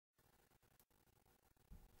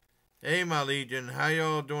Hey, my Legion, how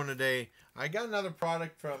y'all doing today? I got another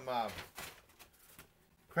product from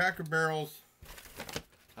Cracker Barrel's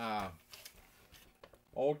uh,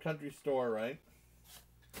 Old Country Store, right?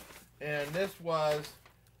 And this was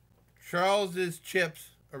Charles's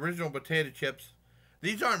chips, original potato chips.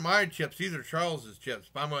 These aren't my chips; these are Charles's chips,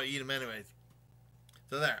 but I'm gonna eat them anyways.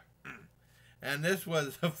 So there. And this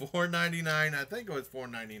was $4.99. I think it was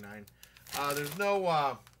 $4.99. There's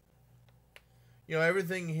no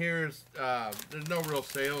everything here is, there's no real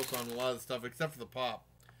sales on a lot of stuff except for the pop,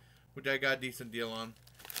 which I got a decent deal on.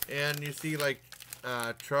 And you see, like,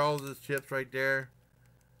 Charles's chips right there.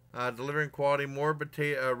 Delivering quality, more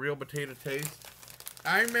real potato taste.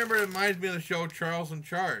 I remember it reminds me of the show Charles in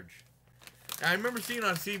Charge. I remember seeing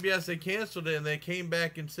on CBS they canceled it and they came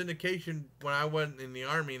back in syndication when I went in the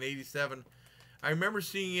Army in '87. I remember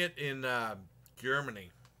seeing it in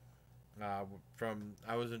Germany. I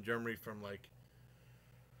was in Germany from like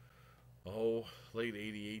late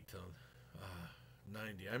 '88 to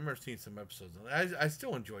 '90. I remember seeing some episodes. I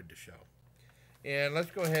still enjoyed the show. And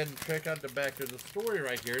let's go ahead and check out the back of the story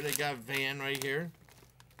right here. They got a van right here.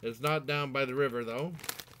 It's not down by the river though.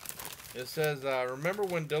 It says, remember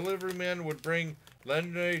when delivery men would bring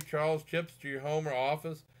legendary Charles chips to your home or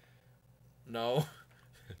office? No.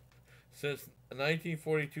 Since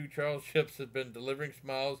 1942, Charles chips have been delivering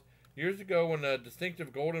smiles. Years ago, when a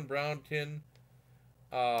distinctive golden brown tin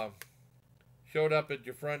showed up at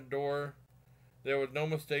your front door, there was no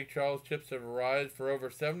mistake. Charles chips have arrived. For over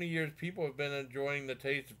 70 years, people have been enjoying the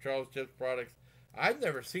taste of Charles chips products. I've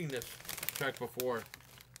never seen this truck before.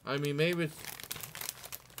 I mean, maybe it's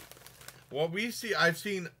what we see. I've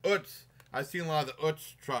seen Utz. I've seen a lot of the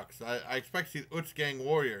Utz trucks. I expect to see the Utz Gang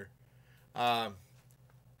Warrior. That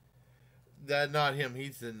not him.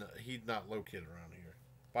 He's not located around here.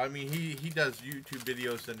 But I mean, he does YouTube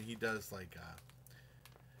videos and he does like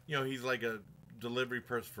he's like a delivery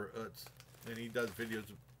person for Utz, and he does videos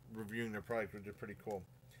reviewing their products, which are pretty cool.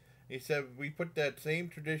 He said we put that same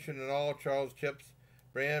tradition in all Charles chips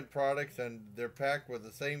brand products, and they're packed with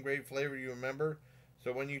the same great flavor you remember.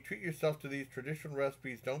 So when you treat yourself to these traditional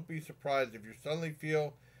recipes, don't be surprised if you suddenly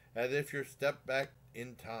feel as if you're stepped back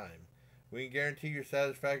in time. We can guarantee your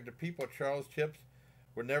satisfaction. The people at Charles Chips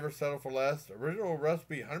would never settle for less. Original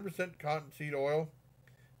recipe, 100% cottonseed oil,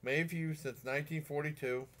 made for you since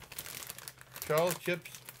 1942. Charles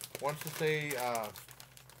Chips wants to say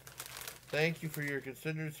thank you for your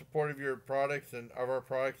considered support of your products and of our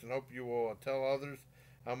products, and hope you will tell others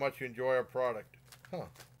how much you enjoy our product. Huh.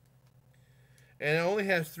 And it only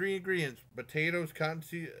has 3 ingredients: potatoes,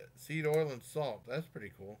 cottonseed oil, and salt. That's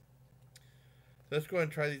pretty cool. Let's go ahead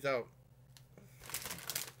and try these out.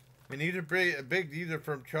 And these are big. These are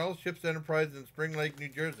from Charles Chips Enterprises in Spring Lake, New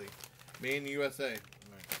Jersey, made in the USA.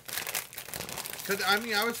 Cause I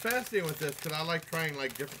mean, I was fascinated with this because I like trying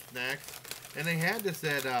like different snacks, and they had this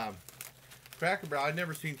at Cracker Barrel. I'd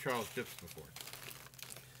never seen Charles Chips before.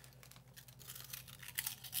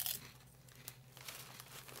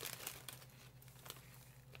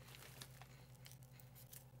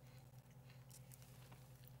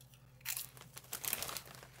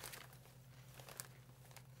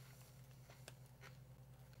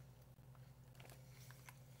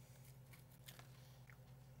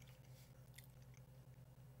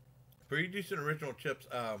 Pretty decent original chips.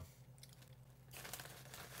 Kind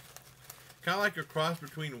of like a cross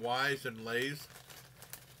between Wise and Lay's.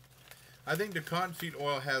 I think the cottonseed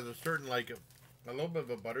oil has a certain like a little bit of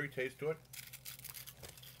a buttery taste to it.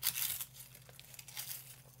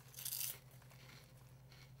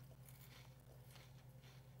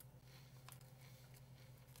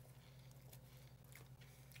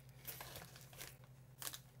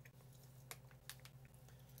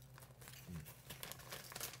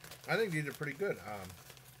 I think these are pretty good.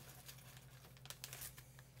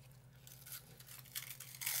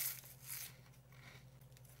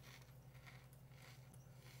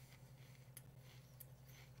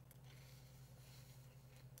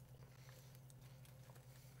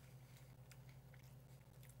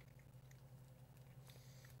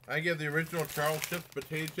 I give the original Charles Chips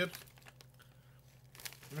potato chips.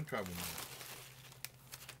 I'm gonna try one more.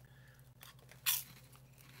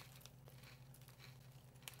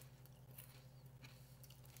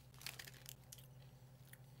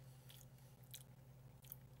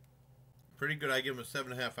 Pretty good. I give them a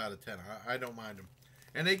 7.5 out of 10. I don't mind them,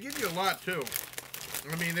 and they give you a lot too.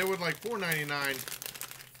 I mean, they were like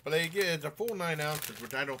 $4.99, but they get it's a full 9 ounces,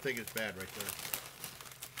 which I don't think is bad right there.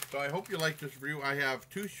 So I hope you like this review. I have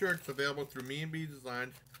 2 shirts available through Me and B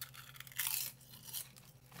Designs.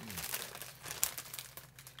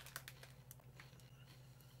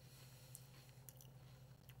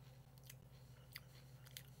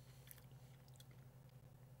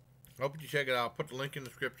 Hope you check it out. Put the link in the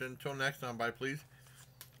description. Until next time, bye, please.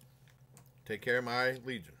 Take care, my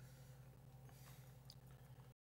Legion.